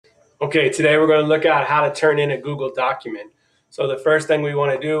Okay, today we're going to look at how to turn in a Google document. So the first thing we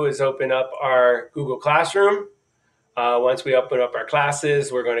want to do is open up our Google Classroom. Once we open up our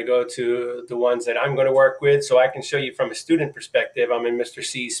classes, we're going to go to the ones that I'm going to work with so I can show you from a student perspective. I'm in Mr.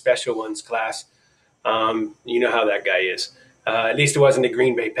 C's special ones class. You know how that guy is. At least it wasn't the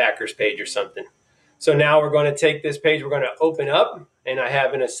Green Bay Packers page or something. So now we're going to take this page, we're going to open up, and I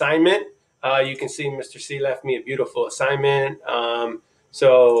have an assignment. You can see Mr. C left me a beautiful assignment.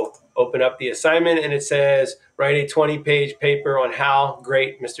 So open up the assignment and it says, write a 20-page paper on how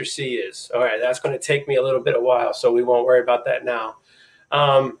great Mr. C is. All right, that's going to take me a little bit of while, so we won't worry about that now.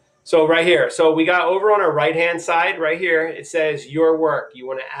 So right here, so we got over on our right-hand side right here, it says your work. You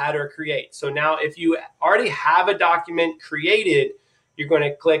want to add or create. So now if you already have a document created, you're going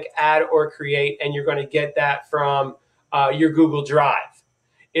to click add or create, and you're going to get that from your Google Drive.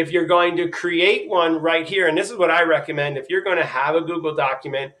 If you're going to create one right here, and this is what I recommend, if you're going to have a Google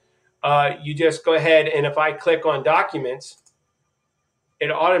document, you just go ahead, and if I click on documents, it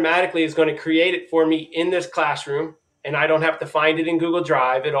automatically is going to create it for me in this classroom, and I don't have to find it in Google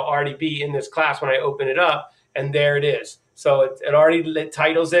Drive. It'll already be in this class when I open it up, and there it is. So it already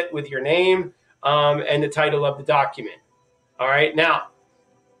titles it with your name and the title of the document. All right, now,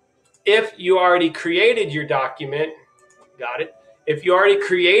 if you already created your document, got it? If you already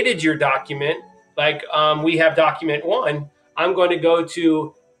created your document, like we have document 1, I'm going to go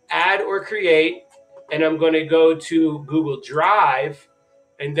to add or create, and I'm going to go to Google Drive,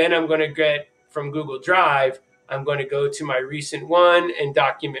 and then I'm going to get from Google Drive, I'm going to go to my recent one, and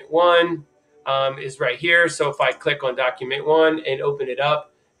document 1 is right here. So if I click on document 1 and open it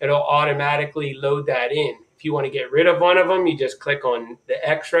up, it'll automatically load that in. If you want to get rid of one of them, you just click on the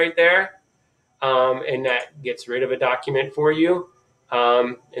X right there. And that gets rid of a document for you.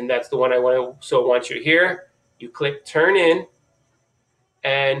 And that's the one I want to. So once you're here, you click turn in,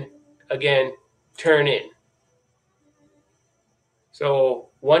 and again, turn in. So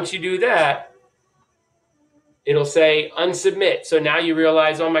once you do that, it'll say unsubmit. So now you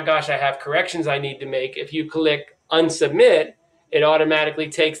realize, oh my gosh, I have corrections I need to make. If you click unsubmit, it automatically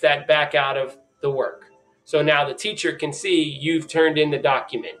takes that back out of the work. So now the teacher can see you've turned in the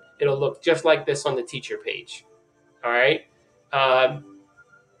document. It'll look just like this on the teacher page. All right.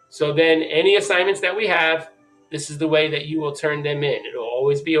 So then any assignments that we have, this is the way that you will turn them in. It'll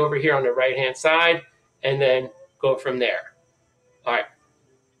always be over here on the right-hand side, and then go from there. All right.